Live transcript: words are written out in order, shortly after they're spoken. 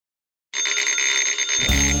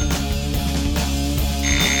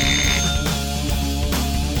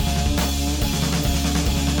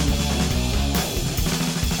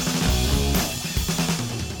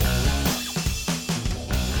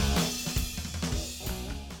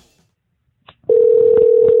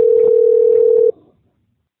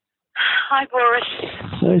Hi, Boris.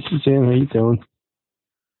 Hi, Suzanne. How you doing?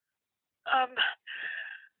 Um,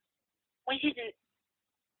 we didn't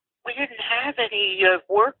have any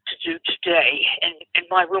work to do today in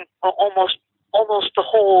my room. Almost the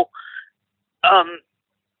whole um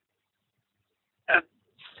uh,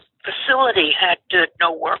 facility had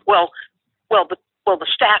no work. The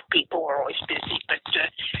staff people were always busy, but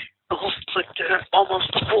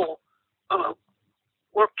almost the whole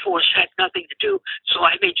workforce had nothing to do. So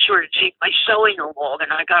I made sure to take my sewing along,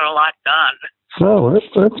 and I got a lot done. Oh,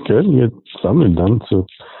 that's good. You get something done, so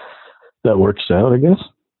that works out, I guess.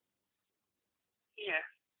 Yeah.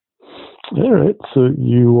 All right. So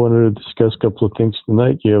you wanted to discuss a couple of things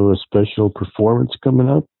tonight. You have a special performance coming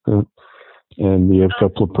up, and we have a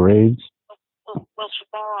couple of parades. Well,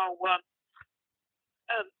 tomorrow,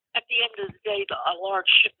 at the end of the day, a large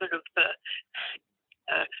shipment of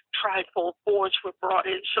trifold boards were brought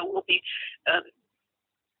in, so we'll be uh,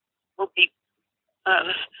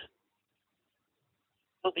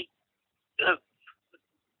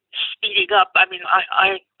 speeding up. I mean,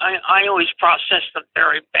 I always process them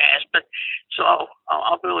very fast, but so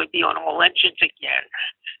I'll really be on all engines again.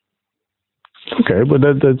 Okay, but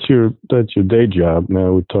that's your day job.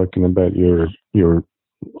 Now we're talking about your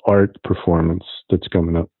art performance that's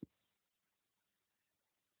coming up.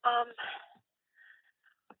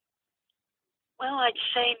 Well, I'd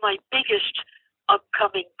say my biggest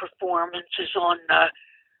upcoming performance is on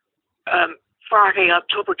Friday,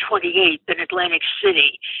 October 28th in Atlantic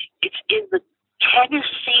City. It's in the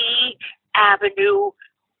Tennessee Avenue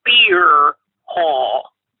Beer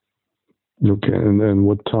Hall. Okay, and then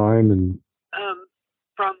what time and?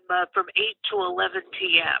 From 8 to 11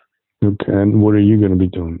 p.m. Okay, and what are you going to be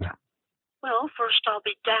doing there? Well, first I'll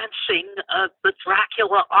be dancing the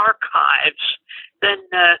Dracula Archives. Then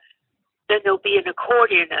there'll be an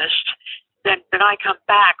accordionist. Then I come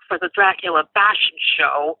back for the Dracula fashion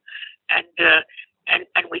show, and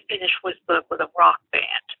we finish with a rock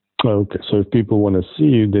band. Okay, so if people want to see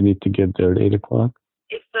you, they need to get there at 8 o'clock?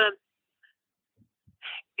 If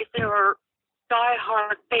there are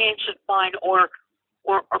diehard fans of mine, or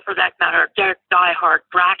for that matter, diehard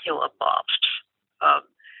Dracula buffs,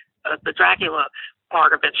 the Dracula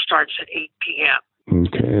part of it starts at 8 p.m.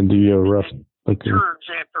 Okay, and do you have a rough? Okay. It turns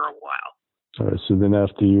after a while. All right, so then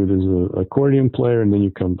after you, there's an accordion player, and then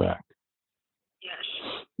you come back. Yes.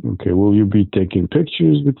 Okay, will you be taking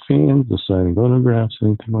pictures with fans, or signing autographs,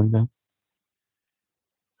 anything like that?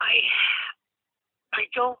 I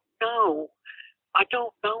don't know. I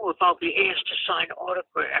don't know if I'll be asked to sign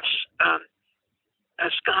autographs.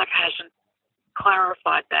 Scott hasn't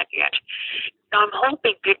clarified that yet. I'm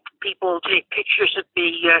hoping people will take pictures of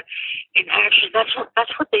me in action. That's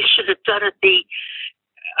what they should have done at the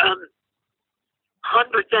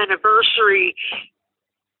 100th anniversary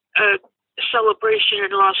celebration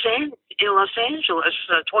in Los Angeles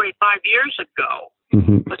 25 years ago.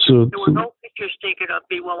 Mm-hmm. But there were no pictures taken of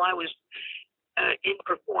me while I was in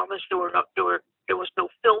performance. There was no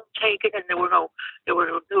film taken, and there were no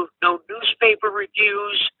newspaper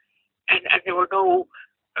reviews, and there were no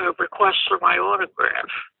requests for my autograph.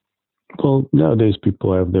 Well, nowadays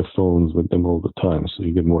people have their phones with them all the time, so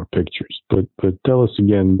you get more pictures. But tell us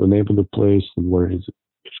again the name of the place and where is it?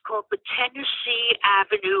 It's called the Tennessee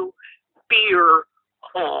Avenue Beer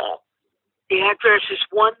Hall. The address is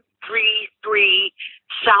 133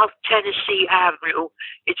 South Tennessee Avenue.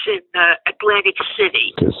 It's in Atlantic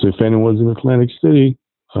City. Okay, so if anyone's in Atlantic City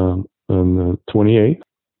on the 28th,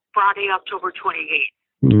 Friday, October 28th.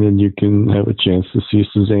 And then you can have a chance to see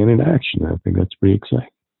Suzanne in action. I think that's pretty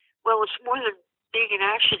exciting. Well, it's more than being in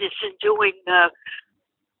action. It's in doing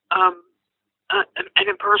an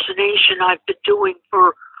impersonation I've been doing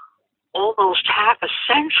for almost half a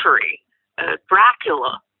century,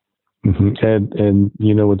 Dracula. Mm-hmm. And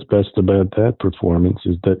you know what's best about that performance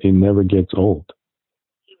is that it never gets old.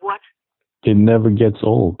 What? It never gets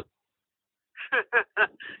old.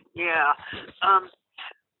 Yeah.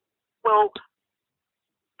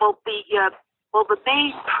 The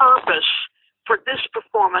main purpose for this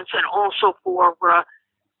performance, and also for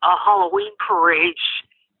Halloween parades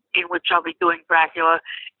in which I'll be doing Dracula,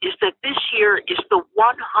 is that this year is the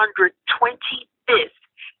 125th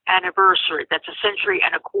anniversary. That's a century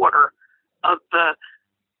and a quarter of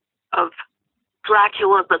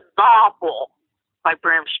Dracula the novel by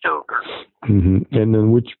Bram Stoker. Mm-hmm. And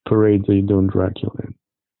then which parades are you doing Dracula in?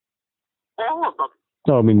 All of them.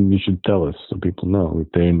 No, I mean, you should tell us so people know. If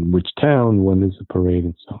they're in which town, when is the parade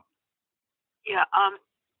and so on. Yeah,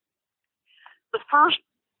 the first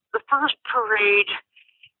parade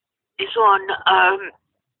is on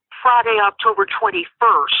Friday, October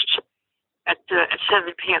 21st at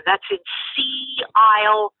 7 p.m. That's in Sea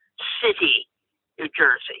Isle City, New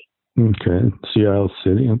Jersey. Okay, Sea Isle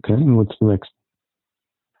City. Okay, and what's the next?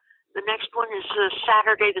 The next one is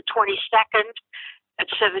Saturday the 22nd at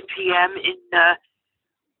 7 p.m. in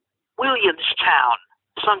Williamstown,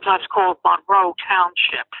 sometimes called Monroe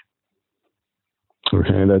Township.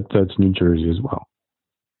 Okay, that's New Jersey as well.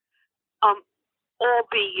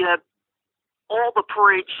 All the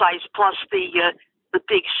parade sites plus the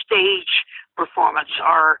big stage performance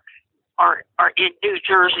are in New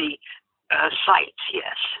Jersey sites.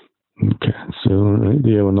 Yes. Okay. So do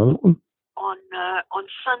you have another one? On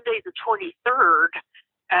Sunday the 23rd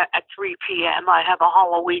at 3 p.m. I have a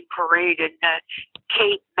Halloween parade in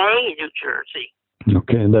Cape May, New Jersey.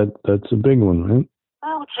 Okay, that's a big one, right?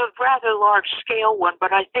 Well, it's a rather large scale one,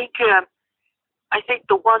 but I think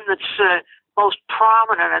the one that's most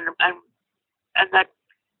prominent and that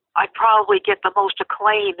I probably get the most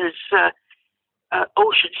acclaim is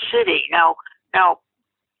Ocean City. Now,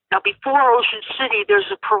 before Ocean City,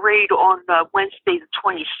 there's a parade on Wednesday the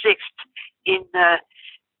 26th in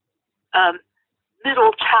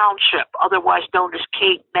Middle Township, otherwise known as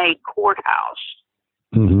Cape May Courthouse.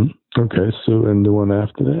 Mm-hmm. Okay, so and the one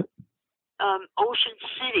after that? Ocean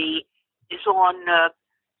City is on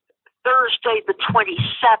Thursday the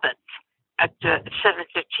 27th at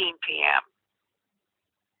 7:15 p.m.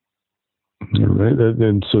 All right,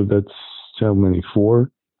 and so that's how many?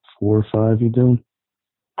 Four or five you do?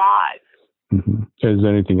 5. Mm-hmm. Is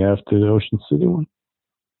there anything after the Ocean City one?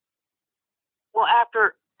 Well,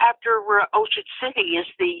 after Ocean City is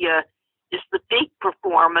the big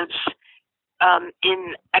performance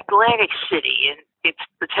in Atlantic City, and it's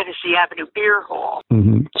the Tennessee Avenue Beer Hall.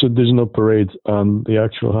 Mm-hmm. So there's no parades on the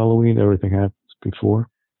actual Halloween. Everything happens before.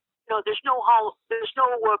 No, there's no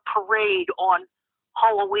parade on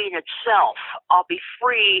Halloween itself. I'll be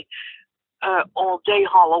free all day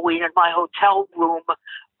Halloween in my hotel room.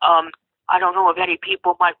 I don't know if any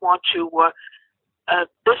people might want to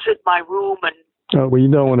visit my room and. Well, you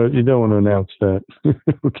don't want to announce that.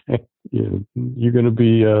 Okay, you're going to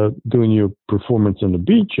be doing your performance on the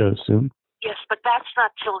beach, I assume. Yes, but that's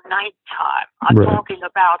not till nighttime. I'm right. talking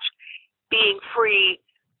about being free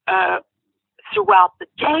throughout the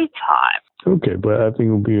daytime. Okay, but I think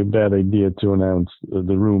it would be a bad idea to announce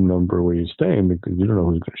the room number where you're staying because you don't know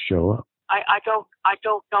who's going to show up. I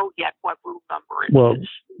don't know yet what room number it well, is.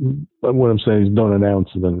 Well, what I'm saying is don't announce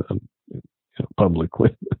it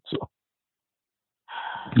publicly. So.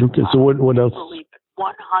 Okay, so what else?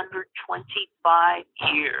 125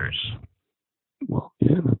 years. Well,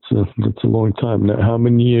 yeah, that's a long time. Now, how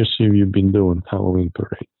many years have you been doing Halloween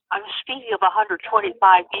parade? I'm speaking of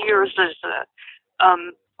 125 years as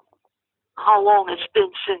how long it's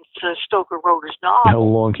been since Stoker wrote his novel. How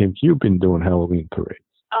long have you been doing Halloween parades?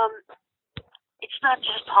 It's not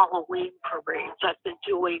just Halloween parades. I've been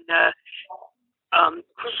doing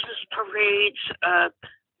Christmas parades,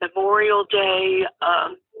 Memorial Day,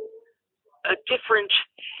 different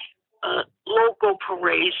local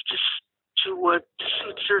parades to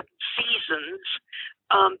suit certain seasons.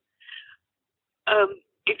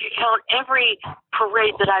 If you count every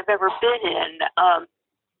parade that I've ever been in,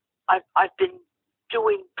 I've been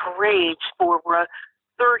doing parades for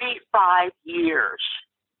 35 years.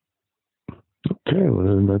 Okay,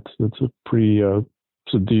 well, that's a pretty.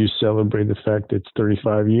 So, do you celebrate the fact that it's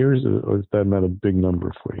 35 years, or is that not a big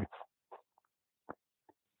number for you?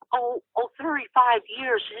 Oh, 35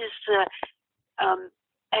 years is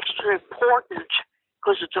extra important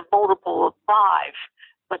because it's a multiple of 5.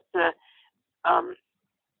 But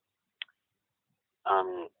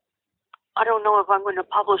I don't know if I'm going to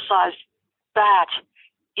publicize that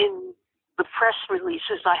in the press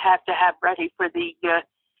releases I have to have ready for the.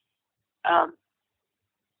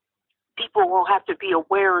 People will have to be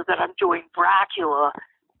aware that I'm doing Dracula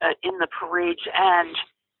in the parades and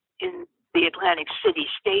in the Atlantic City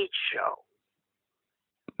stage show.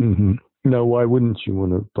 Mm-hmm. Now, why wouldn't you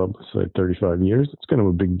want to publicize 35 years? It's kind of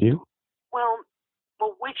a big deal. Well,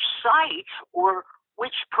 which site or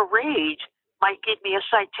which parade might give me a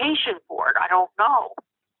citation for it? I don't know.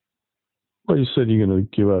 Well, you said you're going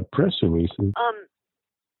to give out press releases.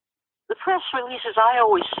 The press releases I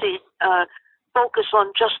always see focus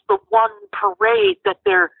on just the one parade that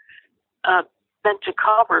they're meant to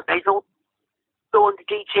cover. They don't go into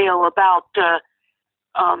detail about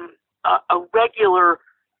a regular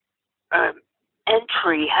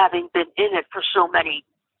entry having been in it for so many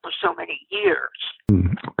years.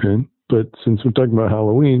 Okay, but since we're talking about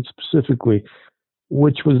Halloween specifically,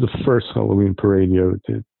 which was the first Halloween parade you ever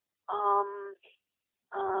did?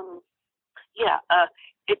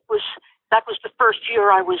 that was the first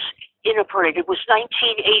year I was in a parade. It was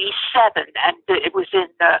 1987, and it was in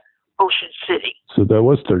Ocean City. So that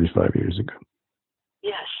was 35 years ago.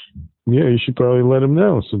 Yes. Yeah, you should probably let them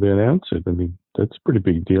know so they announce it. I mean, that's a pretty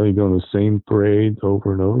big deal. You go on the same parade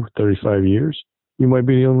over and over for 35 years. You might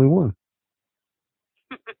be the only one.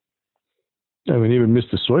 I mean, even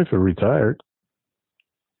Mr. Seufer retired.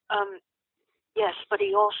 Yes, but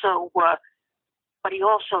he also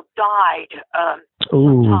died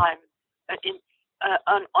sometime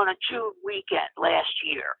on a June weekend last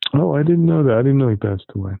year. Oh, I didn't know that. I didn't know he passed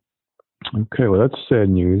away. Okay, well, that's sad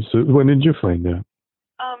news. So when did you find out?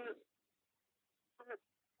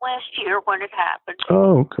 Last year when it happened.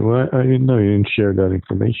 Oh, okay. Well, I didn't know you didn't share that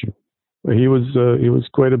information. Well, he was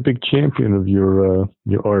quite a big champion of your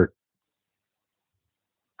art.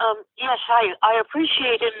 Yes, I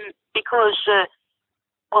appreciate him because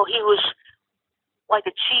he was like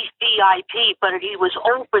a chief VIP, but he was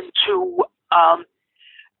open to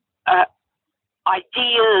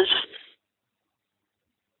ideas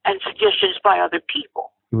and suggestions by other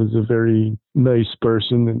people. He was a very nice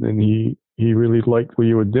person, and he really liked what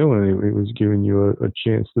you were doing. He was giving you a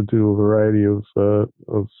chance to do a variety of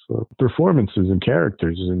performances and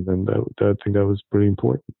characters, and I think that was pretty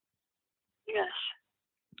important. Yes.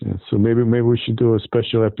 Yeah, so maybe we should do a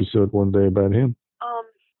special episode one day about him.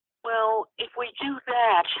 Well, if we do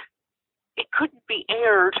that, it couldn't be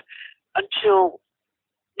aired until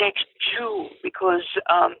next June because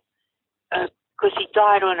he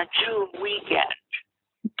died on a June weekend.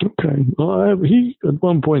 Okay. Well, he at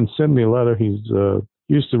one point sent me a lot of his.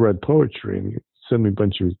 He used to write poetry, and he sent me a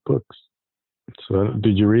bunch of his books. So,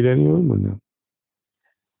 did you read any of them or no?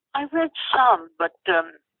 I read some, but the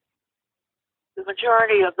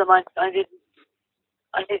majority of them I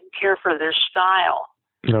didn't care for their style.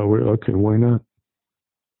 No, okay. Why not?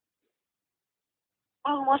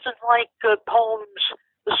 Well, it wasn't like poems,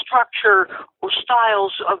 the structure or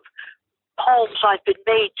styles of poems I've been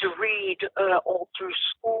made to read all through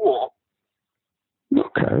school.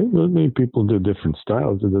 Okay. Well, I mean, people do different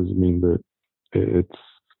styles. It doesn't mean that it's,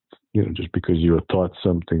 just because you were taught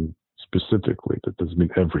something specifically, that doesn't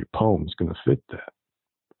mean every poem is going to fit that.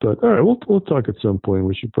 But all right, we'll talk at some point.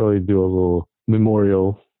 We should probably do a little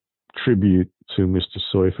memorial tribute to Mr.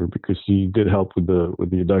 Seufer because he did help with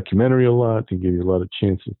the documentary a lot. He gave you a lot of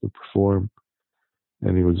chances to perform,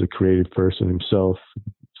 and he was a creative person himself.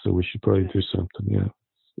 So we should probably do something. Yeah,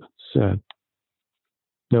 it's sad.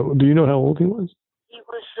 Now, do you know how old he was? He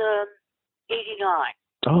was 89.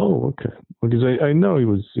 Oh, okay. Because I know he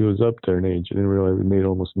was up there in age. I didn't realize he made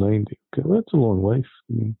almost 90. Okay, well, that's a long life.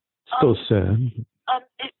 I mean, still sad.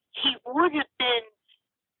 He would have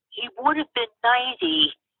been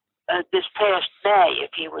 90 this past May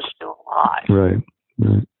if he was still alive. Right.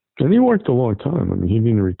 And he worked a long time. I mean, he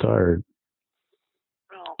didn't retire.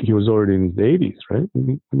 No. He was already in his 80s, right?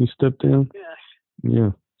 When he stepped down. Yes.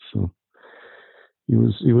 Yeah. So he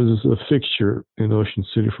was a fixture in Ocean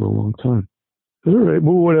City for a long time. All right.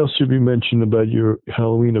 Well, what else should be mentioned about your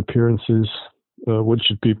Halloween appearances? What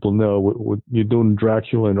should people know? What you're doing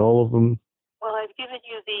Dracula in all of them? Well, I've given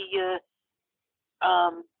you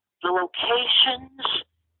the locations,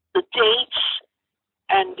 the dates,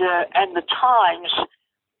 and the times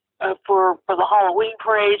for the Halloween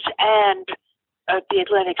parades and the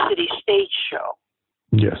Atlantic City Stage Show.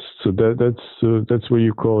 Yes. So that's what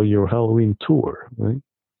you call your Halloween tour, right?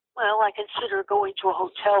 Well, I consider going to a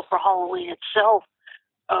hotel for Halloween itself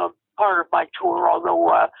part of my tour,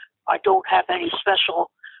 although I don't have any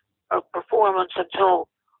special performance until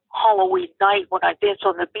Halloween night when I dance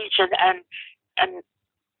on the beach, and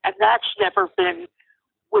that's never been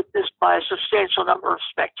witnessed by a substantial number of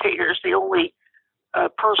spectators. The only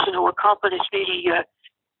person who accompanies me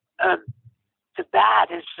to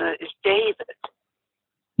that is David.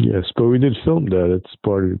 Yes, but we did film that. It's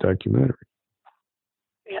part of the documentary.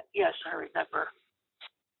 Yes, I remember.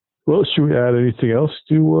 Well, should we add anything else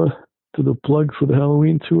to the plug for the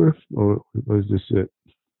Halloween tour, or was this it?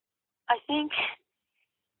 I think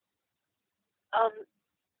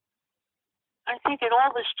in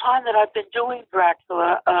all this time that I've been doing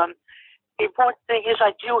Dracula, the important thing is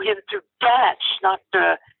I do him through dance,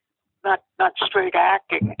 not straight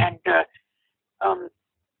acting, and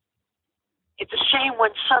it's a shame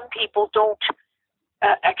when some people don't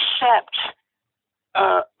accept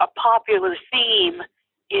a popular theme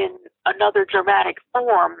in another dramatic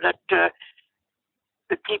form, that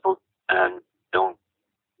people don't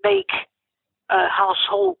make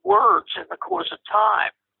household words in the course of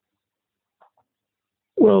time.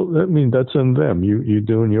 Well, I mean, that's on them. You're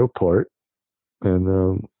doing your part, and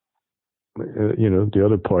the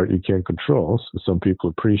other part you can't control. So some people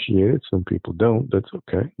appreciate it, some people don't. That's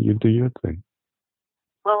okay. You do your thing.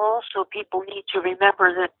 Well, also people need to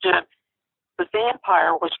remember that the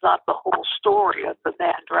vampire was not the whole story of the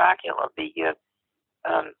man Dracula.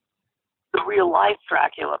 The real life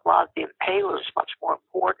Dracula, Vlad the Impaler, is much more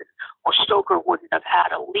important, or Stoker wouldn't have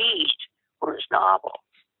had a lead for his novel.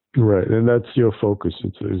 Right, and that's your focus.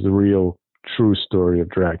 It's the real, true story of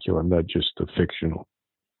Dracula, not just the fictional.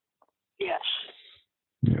 Yes.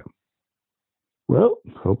 Yeah. Well,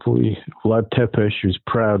 hopefully Vlad Tepes is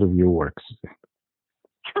proud of your works.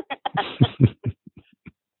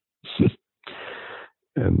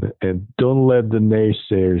 and don't let the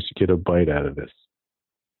naysayers get a bite out of this.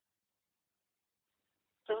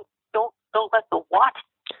 Don't let the what?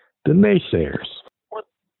 The naysayers. What?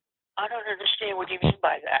 I don't understand what you mean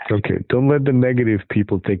by that. Okay, don't let the negative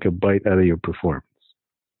people take a bite out of your performance.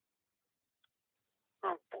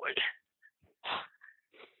 Oh boy.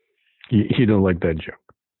 You don't like that joke.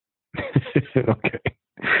 Okay.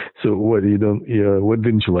 So what what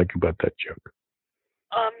didn't you like about that joke?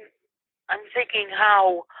 I'm thinking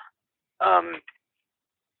how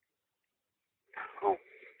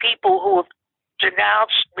people who have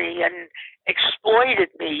denounced me and exploited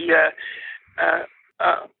me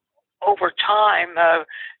over time,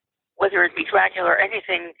 whether it be Dracula or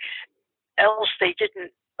anything else, they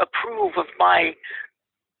didn't approve of my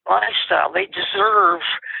lifestyle. They deserve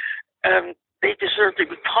to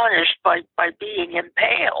be punished by being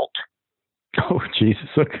impaled. Oh, Jesus,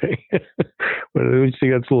 okay. Well, don't you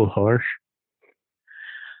think that's a little harsh?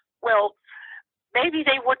 Well, maybe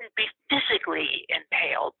they wouldn't be physically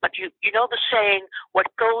impaled, but you know the saying, what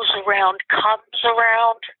goes around comes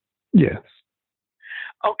around? Yes.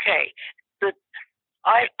 Okay.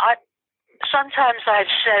 I sometimes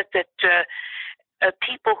I've said that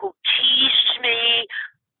people who teased me,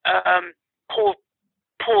 pulled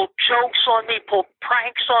jokes on me, pulled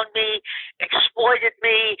pranks on me, exploited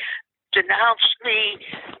me, denounced me,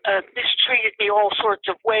 mistreated me all sorts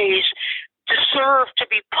of ways, deserve to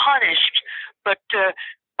be punished, but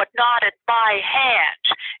not at my hand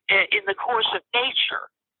in the course of nature.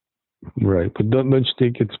 Right, but don't you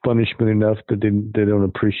think it's punishment enough that they don't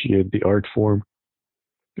appreciate the art form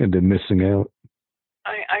and they're missing out?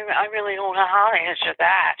 I really don't know how to answer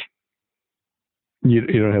that. You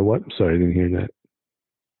don't have what? I'm sorry, I didn't hear that.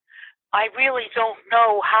 I really don't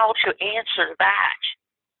know how to answer that.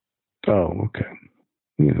 Oh, okay.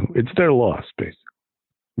 It's their loss, basically.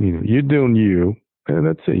 You're doing you, and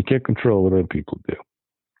that's it. You can't control what other people do.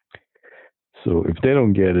 So if they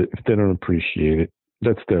don't get it, if they don't appreciate it,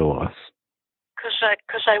 that's their loss.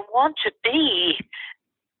 Because I want to be,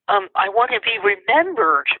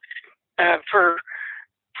 remembered for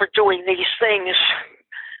doing these things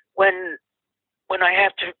when I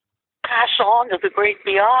have to pass on to the great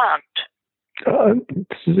beyond.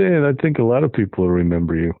 I think a lot of people will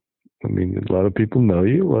remember you. I mean, a lot of people know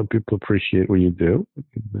you. A lot of people appreciate what you do.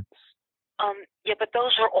 Yeah, but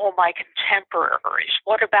those are all my contemporaries.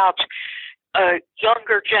 What about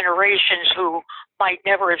younger generations who might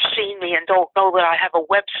never have seen me and don't know that I have a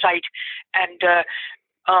website and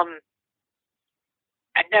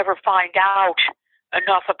never find out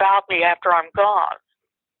enough about me after I'm gone?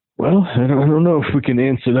 Well, I don't know if we can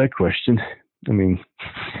answer that question. I mean,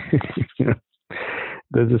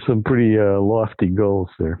 those are some pretty lofty goals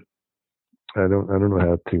there. I don't know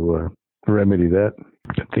how to remedy that.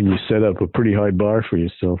 I think you set up a pretty high bar for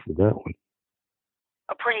yourself with that one.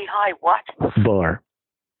 A pretty high what? Bar.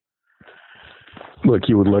 Look,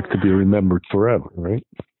 you would like to be remembered forever, right?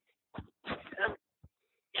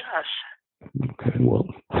 Yes. Okay, well,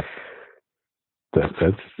 that's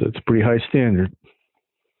a pretty high standard.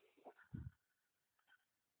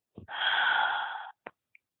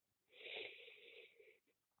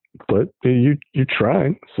 But you're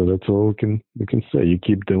trying, so that's all we can say. You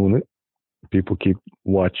keep doing it. People keep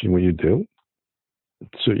watching what you do.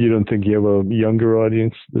 So you don't think you have a younger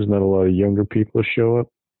audience? There's not a lot of younger people show up?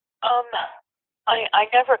 I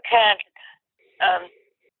never can.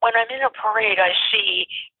 When I'm in a parade, I see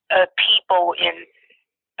people in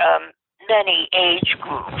many age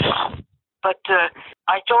groups, but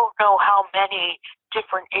I don't know how many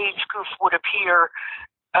different age groups would appear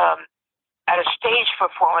at a stage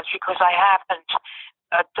performance because I haven't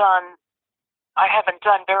done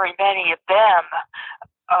very many of them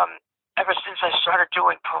ever since I started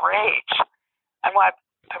doing parades. And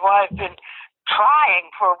I've been trying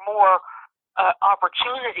for more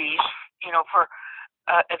opportunities, for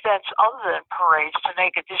events other than parades to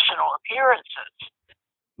make additional appearances.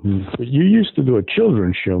 But you used to do a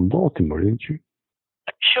children's show in Baltimore, didn't you?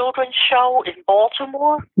 A children's show in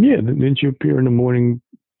Baltimore? Yeah, didn't you appear in the morning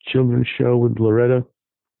children's show with Loretta?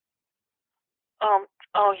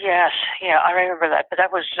 Oh yes, yeah, I remember that. But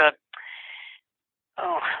that was,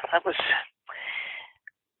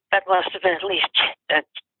 that must have been at least 10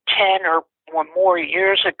 or more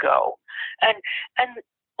years ago. And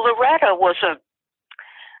Loretta was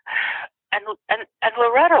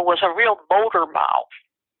Loretta was a real motor mouth.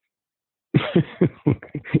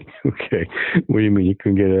 Okay. What do you mean? You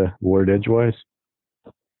couldn't get a word edgewise?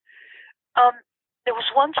 There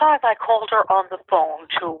was one time I called her on the phone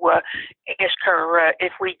to ask her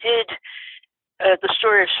if we did the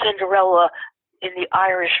story of Cinderella in the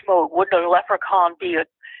Irish mode, wouldn't a leprechaun be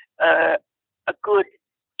a good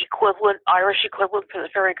equivalent, Irish equivalent for the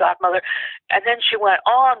fairy godmother? And then she went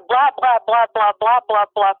on blah blah blah blah blah blah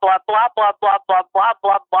blah blah blah blah blah blah blah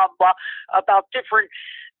blah blah blah about different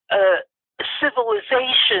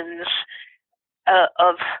civilizations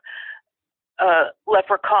of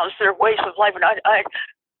leprechauns, their ways of life, and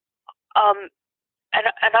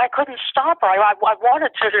I couldn't stop her. I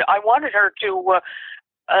wanted her to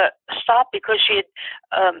stop because she had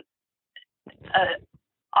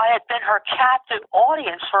I had been her captive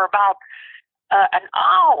audience for about an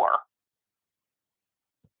hour.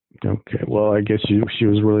 Okay, well, I guess she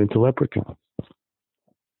was really into leprechauns.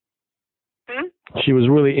 She was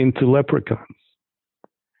really into leprechauns.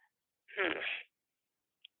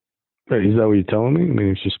 Is that what you're telling me? I mean,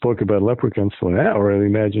 if she spoke about leprechauns for an hour, I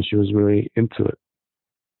imagine she was really into it.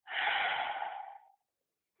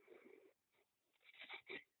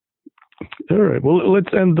 All right. Well,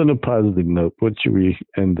 let's end on a positive note. What should we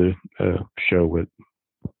end the show with?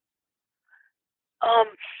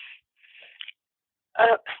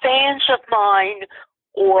 Fans of mine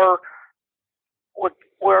or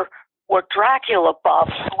Dracula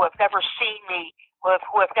buffs who have never seen me,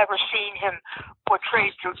 who have never seen him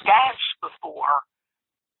portrayed through dance before,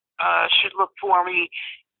 should look for me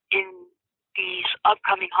in these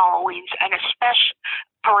upcoming Halloweens and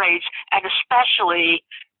parades, and especially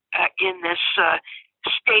in this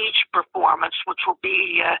stage performance, which will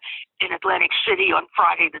be in Atlantic City on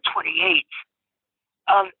Friday the 28th.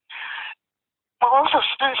 Well, also,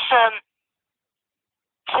 since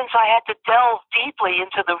I had to delve deeply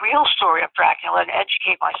into the real story of Dracula and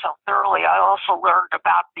educate myself thoroughly, I also learned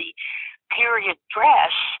about the period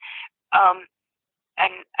dress, and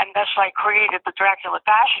thus I created the Dracula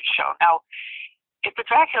Fashion Show. Now, if the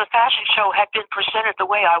Dracula Fashion Show had been presented the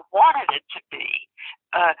way I wanted it to be,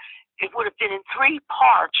 it would have been in 3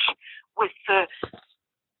 parts with a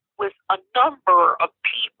number of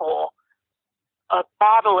people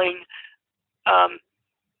modeling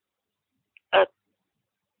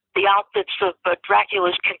the outfits of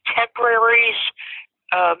Dracula's contemporaries,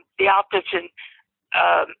 the outfits in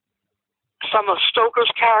some of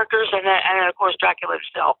Stoker's characters, and of course Dracula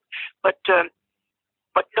himself. But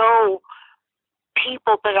no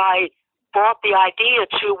people that I brought the idea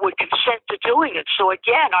to would consent to doing it. So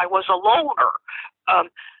again, I was a loner.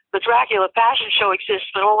 The Dracula Fashion Show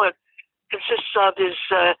exists, but all it consists of is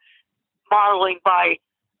modeling by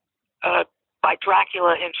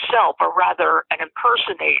Dracula himself, or rather an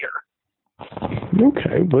impersonator.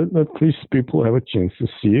 Okay, but at least people have a chance to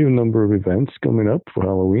see you. A number of events coming up for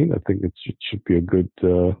Halloween. I think it should be a good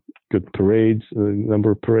parades, a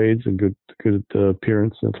number of parades, and good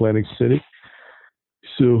appearance in Atlantic City.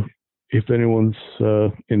 So if anyone's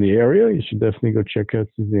in the area, you should definitely go check out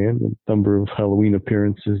Suzanne. A number of Halloween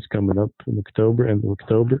appearances coming up in end of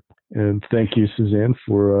October. And thank you, Suzanne,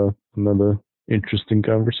 for another interesting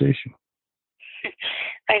conversation.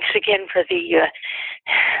 Thanks again for the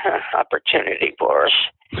opportunity, Boris.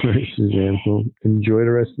 All right, Suzanne. Well, enjoy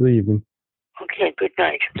the rest of the evening. Okay, good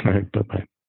night. All right, bye-bye.